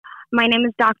My name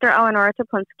is Dr. Elenora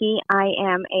Teplinsky. I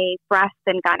am a breast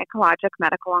and gynecologic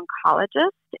medical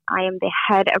oncologist. I am the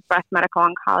head of breast medical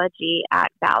oncology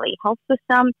at Valley Health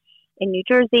System in New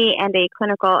Jersey and a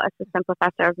clinical assistant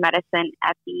professor of medicine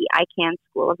at the Icahn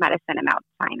School of Medicine at Mount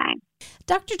Sinai.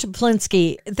 Dr.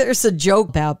 Teplinsky, there's a joke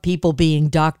about people being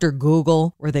Dr.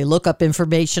 Google, where they look up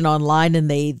information online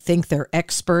and they think they're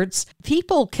experts.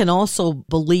 People can also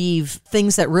believe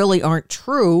things that really aren't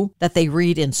true that they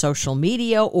read in social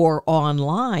media or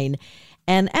online.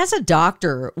 And as a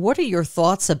doctor, what are your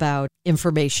thoughts about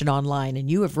information online? And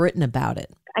you have written about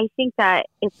it. I think that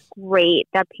it's great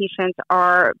that patients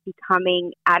are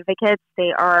becoming advocates.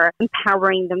 They are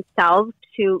empowering themselves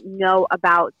to know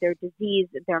about their disease,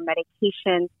 their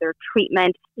medications, their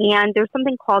treatment. And there's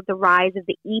something called the rise of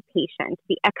the e-patient,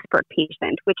 the expert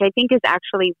patient, which I think is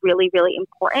actually really, really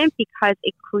important because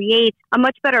it creates a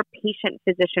much better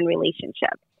patient-physician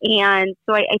relationship. And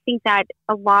so I think that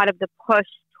a lot of the push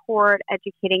toward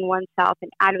educating oneself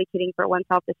and advocating for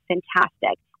oneself is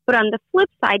fantastic. But on the flip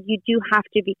side, you do have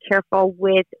to be careful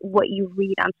with what you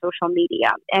read on social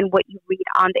media and what you read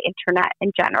on the internet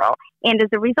in general. And as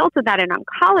a result of that in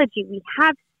oncology, we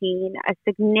have seen a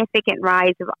significant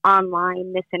rise of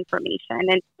online misinformation.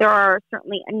 And there are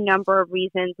certainly a number of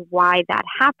reasons why that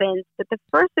happens. But the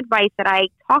first advice that I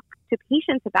talk to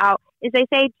patients about is I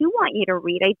say, I do want you to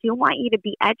read. I do want you to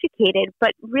be educated,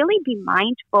 but really be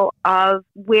mindful of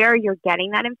where you're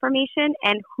getting that information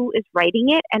and who is writing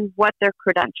it and what their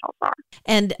credentials are.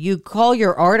 And you call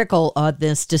your article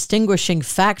this distinguishing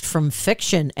fact from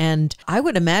fiction. And I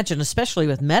would imagine, especially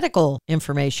with medical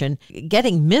information,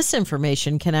 getting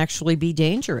misinformation can actually be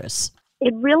dangerous.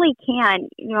 It really can.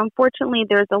 Unfortunately,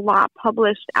 there's a lot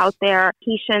published out there.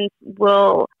 Patients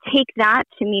will take that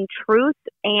to mean truth.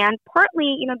 And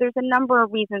partly, there's a number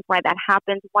of reasons why that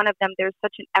happens. One of them, there's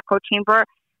such an echo chamber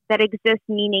that exists,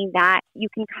 meaning that you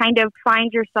can kind of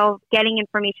find yourself getting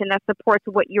information that supports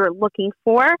what you're looking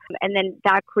for. And then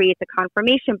that creates a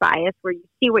confirmation bias where you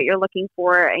see what you're looking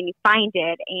for and you find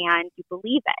it and you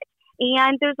believe it.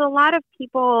 And there's a lot of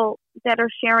people that are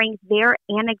sharing their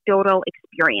anecdotal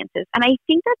experiences. And I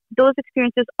think that those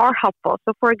experiences are helpful.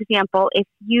 So, for example, if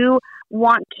you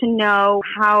want to know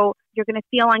how you're going to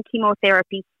feel on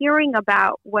chemotherapy, hearing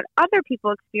about what other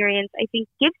people experience, I think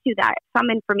gives you that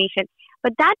some information.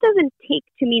 But that doesn't take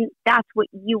to mean that's what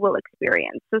you will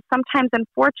experience. So sometimes,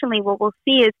 unfortunately, what we'll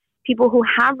see is people who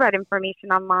have read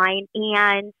information online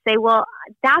and say, well,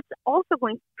 that's also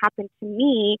going to happen to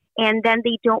me, and then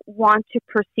they don't want to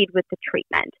proceed with the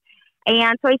treatment.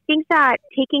 And so I think that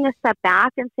taking a step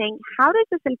back and saying, how does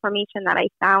this information that I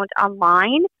found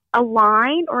online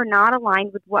align or not align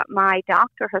with what my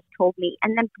doctor has told me,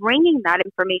 and then bringing that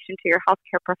information to your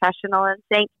healthcare professional and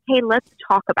saying, hey, let's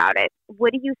talk about it.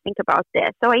 What do you think about this?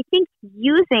 So I think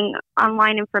using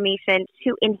online information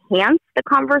to enhance the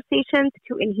conversations,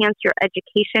 to enhance your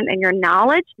education and your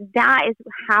knowledge, that is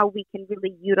how we can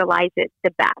really utilize it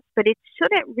the best. But it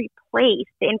shouldn't replace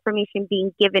the information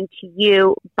being given to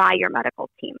you by your medical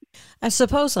team. I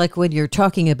suppose like when you're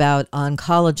talking about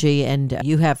oncology and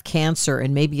you have cancer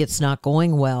and maybe it's not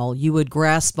going well, you would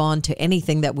grasp on to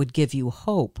anything that would give you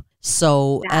hope.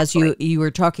 So Exactly. As you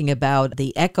were talking about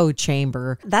the echo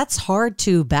chamber, that's hard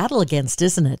to battle against,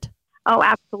 isn't it? Oh,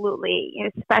 absolutely.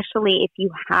 Especially if you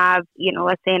have,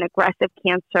 let's say an aggressive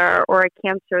cancer or a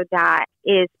cancer that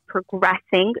is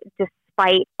progressing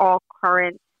despite all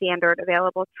current standard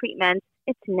available treatments,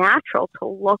 it's natural to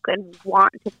look and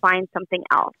want to find something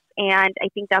else. And I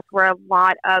think that's where a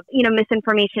lot of,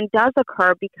 misinformation does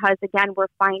occur because, again, we're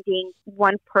finding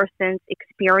one person's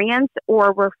experience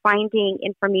or we're finding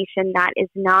information that is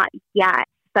not yet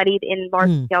studied in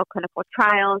large-scale clinical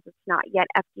trials. It's not yet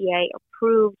FDA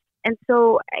approved. And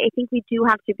so I think we do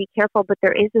have to be careful, but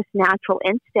there is this natural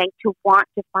instinct to want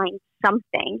to find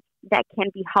something that can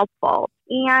be helpful.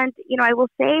 And, I will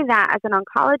say that as an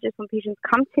oncologist, when patients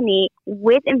come to me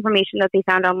with information that they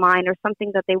found online or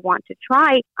something that they want to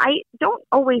try, I don't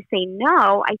always say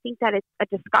no. I think that it's a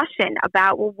discussion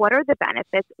about, well, what are the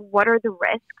benefits? What are the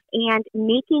risks? And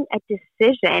making a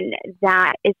decision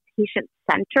that is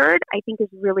patient-centered, I think is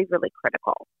really, really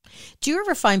critical. Do you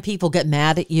ever find people get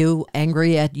mad at you,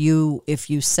 angry at you, if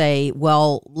you say,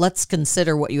 well, let's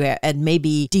consider what you have and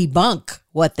maybe debunk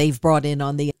what they've brought in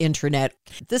on the internet?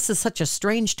 This is such a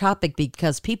strange topic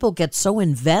because people get so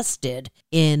invested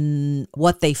in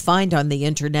what they find on the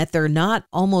internet, they're not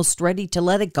almost ready to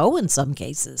let it go in some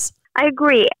cases. I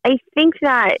agree. I think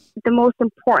that the most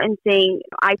important thing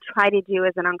I try to do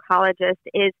as an oncologist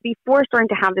is before starting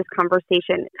to have this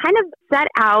conversation, kind of set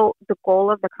out the goal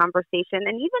of the conversation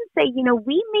and even say,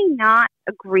 we may not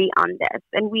agree on this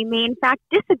and we may in fact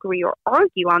disagree or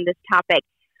argue on this topic,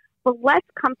 but let's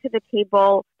come to the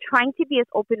table trying to be as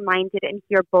open-minded and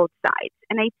hear both sides.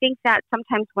 And I think that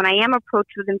sometimes when I am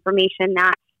approached with information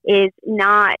that is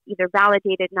not either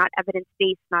validated, not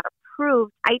evidence-based, not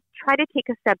approved, I try to take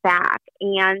a step back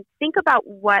and think about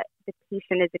what the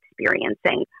patient is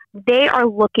experiencing. They are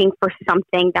looking for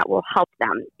something that will help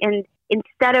them. And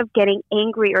instead of getting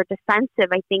angry or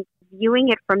defensive, I think viewing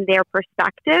it from their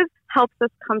perspective helps us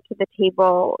come to the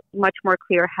table much more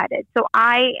clear-headed. So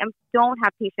don't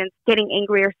have patients getting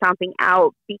angry or stomping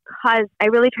out because I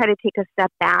really try to take a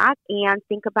step back and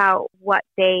think about what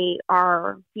they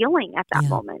are feeling at that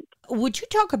moment. Would you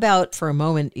talk about, for a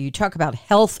moment, you talk about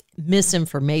health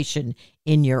misinformation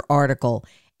in your article,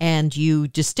 and you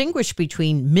distinguish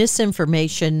between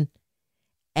misinformation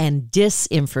and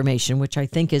disinformation, which I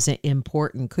think is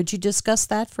important. Could you discuss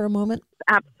that for a moment?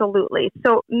 Absolutely.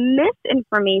 So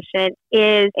misinformation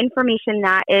is information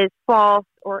that is false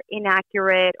or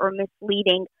inaccurate or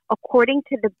misleading according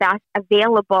to the best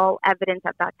available evidence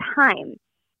at that time.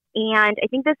 And I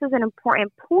think this is an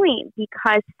important point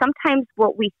because sometimes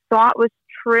what we thought was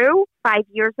true 5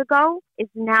 years ago is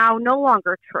now no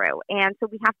longer true. And so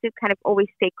we have to kind of always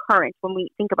stay current when we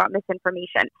think about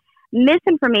misinformation.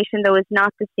 Misinformation, though, is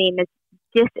not the same as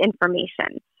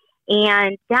disinformation.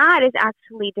 And that is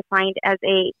actually defined as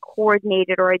a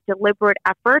coordinated or a deliberate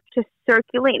effort to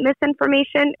circulate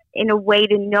misinformation in a way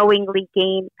to knowingly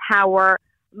gain power,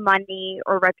 money,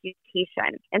 or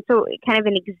reputation. And so kind of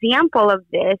an example of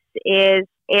this is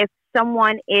if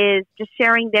someone is just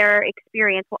sharing their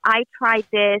experience, well, I tried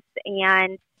this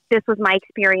and this was my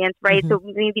experience, right? So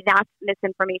maybe that's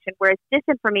misinformation, whereas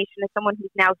disinformation is someone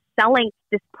who's now selling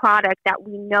this product that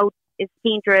we know is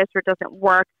dangerous or doesn't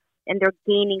work, and they're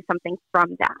gaining something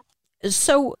from that.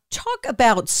 So talk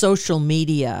about social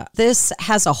media. This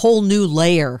has a whole new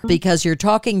layer because you're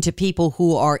talking to people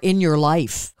who are in your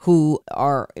life, who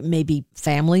are maybe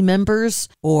family members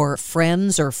or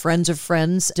friends of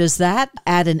friends. Does that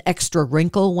add an extra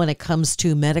wrinkle when it comes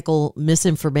to medical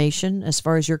misinformation as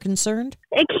far as you're concerned?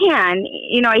 It can.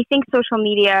 I think social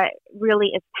media really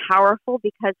is powerful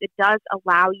because it does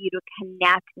allow you to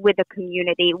connect with a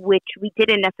community, which we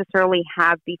didn't necessarily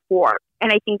have before.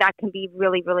 And I think that can be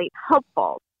really, really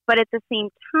helpful. But at the same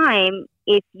time,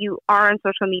 if you are on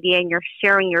social media and you're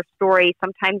sharing your story,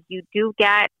 sometimes you do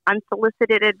get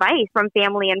unsolicited advice from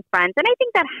family and friends. And I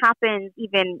think that happens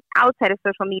even outside of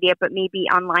social media, but maybe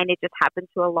online it just happens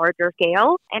to a larger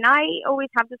scale. And I always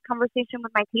have this conversation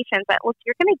with my patients that, look,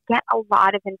 you're going to get a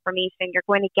lot of information. You're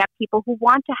going to get people who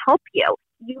want to help you.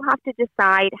 You have to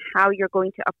decide how you're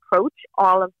going to approach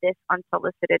all of this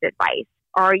unsolicited advice.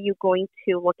 Are you going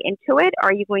to look into it?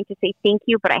 Are you going to say, thank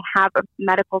you, but I have a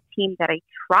medical team that I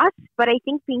trust? But I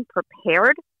think being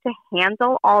prepared to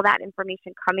handle all that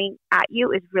information coming at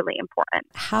you is really important.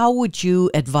 How would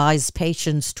you advise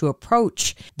patients to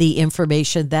approach the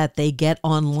information that they get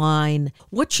online?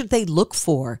 What should they look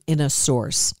for in a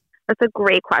source? That's a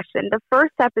great question. The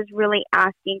first step is really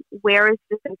asking, where is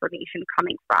this information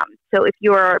coming from? So if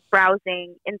you're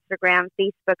browsing Instagram,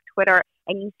 Facebook, Twitter,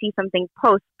 and you see something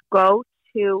post, go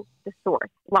to the source.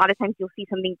 A lot of times you'll see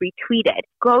something retweeted.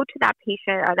 Go to that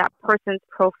patient or that person's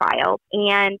profile,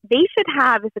 and they should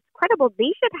have, if it's credible,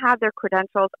 they should have their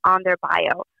credentials on their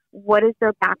bio. What is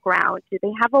their background? Do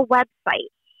they have a website?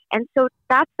 And so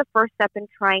that's the first step in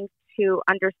trying to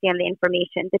understand the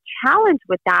information. The challenge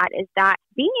with that is that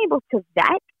being able to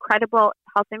vet credible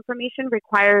health information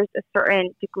requires a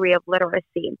certain degree of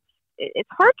literacy. It's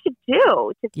hard to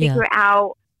do, to figure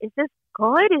out, is this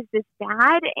good? Is this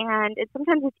bad? And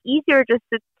sometimes it's easier just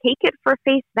to take it for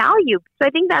face value. So I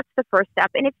think that's the first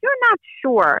step. And if you're not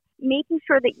sure, making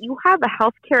sure that you have a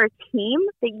healthcare team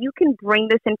that you can bring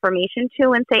this information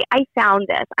to and say, I found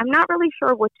this. I'm not really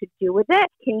sure what to do with it.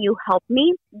 Can you help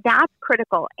me? That's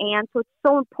critical. And so it's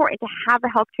so important to have a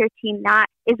healthcare team that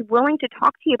is willing to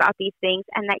talk to you about these things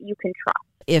and that you can trust.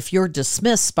 If you're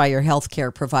dismissed by your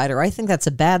healthcare provider, I think that's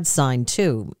a bad sign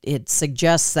too. It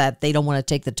suggests that they don't want to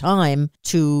take the time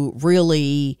to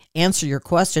really answer your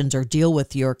questions or deal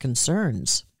with your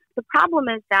concerns. The problem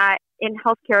is that in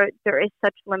healthcare, there is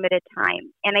such limited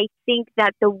time. And I think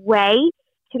that the way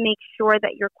to make sure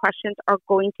that your questions are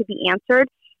going to be answered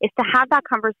is to have that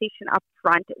conversation up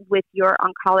front with your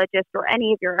oncologist or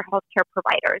any of your healthcare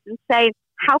providers and say,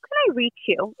 how can I reach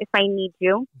you if I need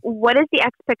you? What is the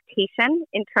expectation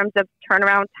in terms of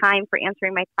turnaround time for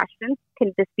answering my questions?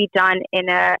 Can this be done in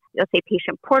a, let's say,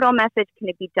 patient portal message? Can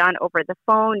it be done over the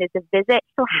phone? Is a visit?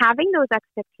 So having those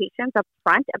expectations up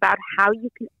front about how you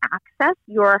can access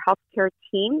your healthcare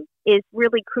team is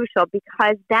really crucial,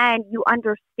 because then you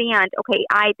understand, okay,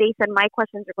 they said my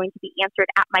questions are going to be answered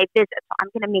at my visit, so I'm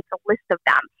going to make a list of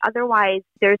them. Otherwise,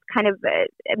 there's kind of a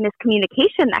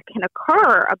miscommunication that can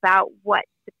occur about what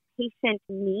the patient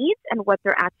needs and what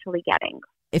they're actually getting.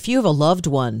 If you have a loved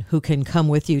one who can come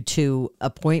with you to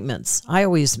appointments, I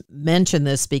always mention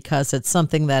this because it's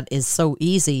something that is so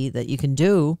easy that you can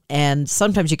do. And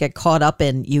sometimes you get caught up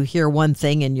in, you hear one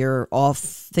thing and you're off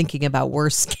thinking about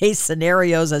worst case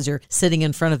scenarios as you're sitting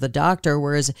in front of the doctor.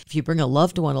 Whereas if you bring a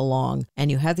loved one along and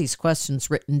you have these questions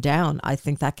written down, I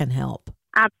think that can help.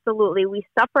 Absolutely. We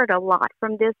suffered a lot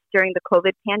from this during the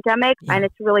COVID pandemic, and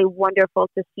it's really wonderful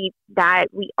to see that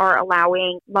we are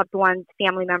allowing loved ones,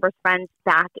 family members, friends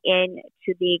back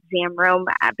into the exam room,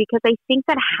 because I think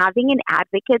that having an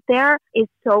advocate there is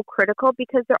so critical,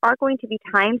 because there are going to be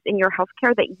times in your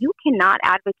healthcare that you cannot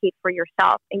advocate for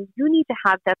yourself, and you need to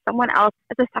have that someone else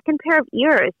as a second pair of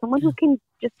ears, someone who can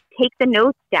just take the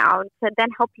notes down to then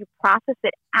help you process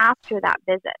it after that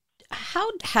visit. How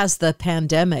has the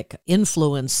pandemic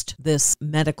influenced this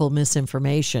medical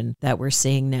misinformation that we're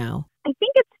seeing now? I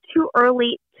think it's too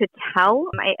early to tell.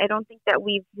 I don't think that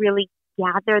we've really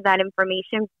gathered that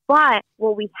information. But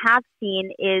what we have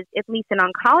seen is, at least in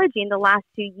oncology in the last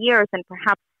 2 years, and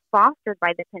perhaps fostered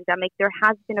by the pandemic, there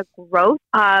has been a growth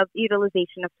of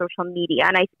utilization of social media.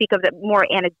 And I speak of it more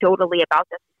anecdotally about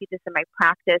this. I see this in my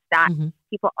practice, that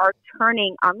people are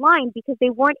turning online because they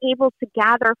weren't able to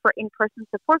gather for in-person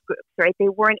support groups, right? They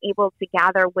weren't able to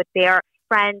gather with their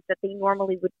friends that they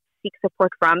normally would seek support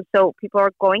from. So people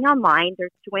are going online, they're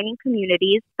joining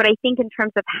communities. But I think in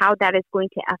terms of how that is going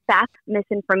to affect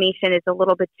misinformation is a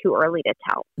little bit too early to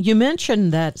tell. You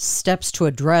mentioned that steps to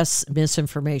address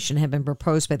misinformation have been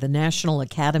proposed by the National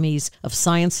Academies of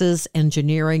Sciences,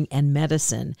 Engineering, and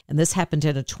Medicine. And this happened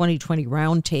at a 2020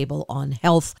 roundtable on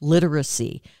health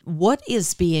literacy. What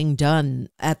is being done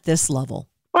at this level?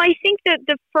 Well, I think that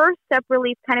the first step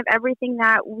really is kind of everything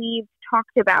that we've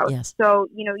talked about. Yes. So,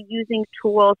 using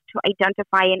tools to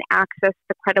identify and access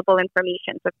the credible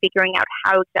information. So figuring out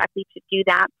how exactly to do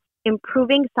that.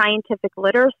 Improving scientific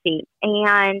literacy.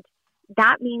 And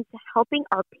that means helping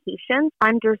our patients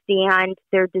understand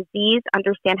their disease,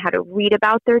 understand how to read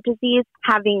about their disease,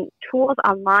 having tools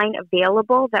online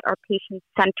available that are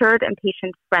patient-centered and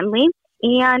patient-friendly,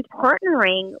 and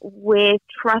partnering with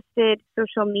trusted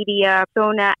social media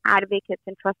persona advocates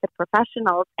and trusted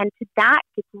professionals. And to that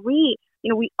degree,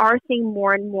 we are seeing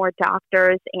more and more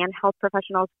doctors and health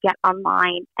professionals get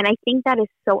online. And I think that is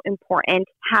so important,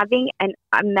 having a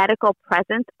medical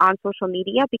presence on social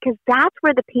media, because that's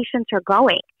where the patients are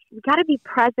going. We've got to be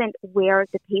present where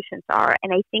the patients are.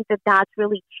 And I think that that's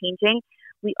really changing.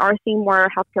 We are seeing more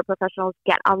healthcare professionals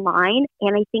get online,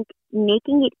 and I think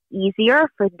making it easier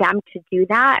for them to do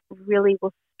that really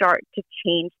will start to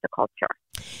change the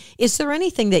culture. Is there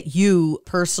anything that you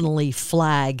personally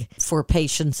flag for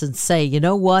patients and say, you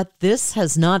know what, this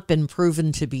has not been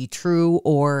proven to be true,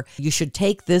 or you should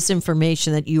take this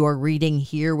information that you are reading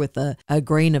here with a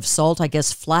grain of salt? I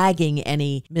guess flagging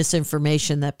any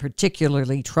misinformation that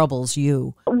particularly troubles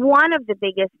you. One of the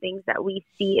biggest things that we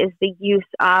see is the use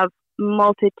of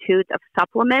multitudes of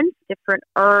supplements, different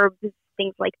herbs,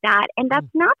 things like that. And that's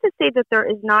not to say that there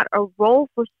is not a role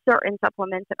for certain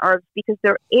supplements and herbs, because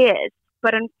there is.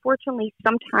 But unfortunately,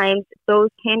 sometimes those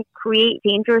can create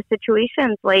dangerous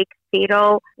situations like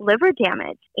fatal liver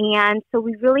damage. And so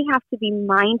we really have to be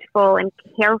mindful and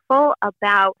careful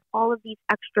about all of these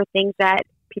extra things that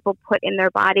people put in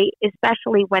their body,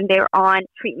 especially when they're on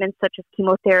treatments such as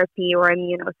chemotherapy or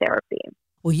immunotherapy.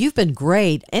 Well, you've been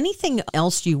great. Anything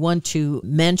else you want to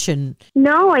mention?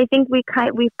 No, I think we've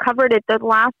covered it. The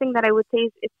last thing that I would say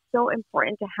is it's so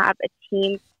important to have a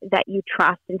team that you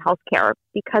trust in healthcare,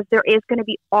 because there is going to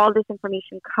be all this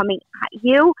information coming at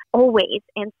you always.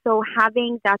 And so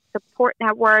having that support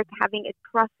network, having a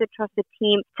trusted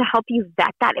team to help you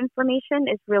vet that information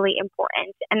is really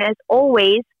important. And as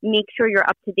always, make sure you're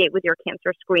up to date with your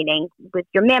cancer screening, with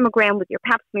your mammogram, with your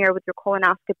pap smear, with your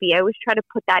colonoscopy. I always try to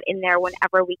put that in there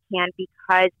whenever we can,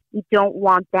 because we don't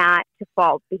want that to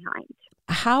fall behind.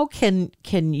 How can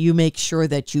you make sure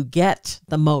that you get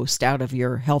the most out of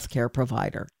your healthcare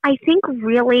provider? I think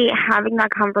really having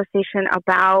that conversation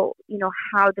about,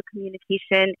 how the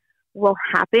communication will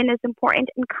happen is important,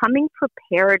 and coming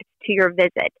prepared to your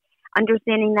visit.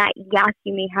 Understanding that, yes,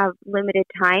 you may have limited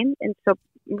time, and so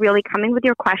really coming with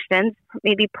your questions,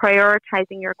 maybe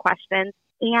prioritizing your questions,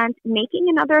 and making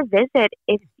another visit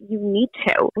if you need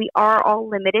to. We are all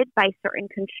limited by certain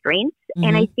constraints.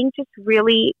 And I think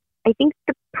I think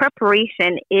the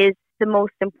preparation is the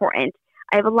most important.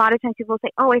 I have a lot of times people say,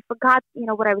 oh, I forgot,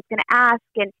 what I was going to ask.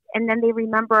 And then they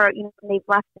remember, when they've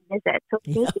left the visit. So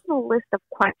making a list of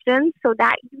questions so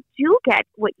that you do get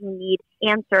what you need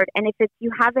answered. And if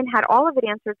you haven't had all of it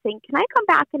answered, saying, can I come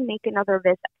back and make another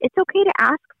visit? It's okay to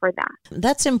ask for that.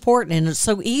 That's important. And it's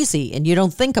so easy. And you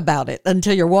don't think about it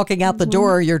until you're walking out the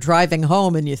door, or you're driving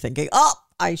home and you're thinking, oh,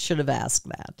 I should have asked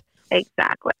that.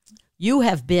 Exactly. You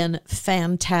have been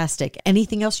fantastic.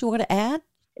 Anything else you want to add?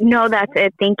 No, that's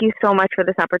it. Thank you so much for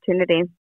this opportunity.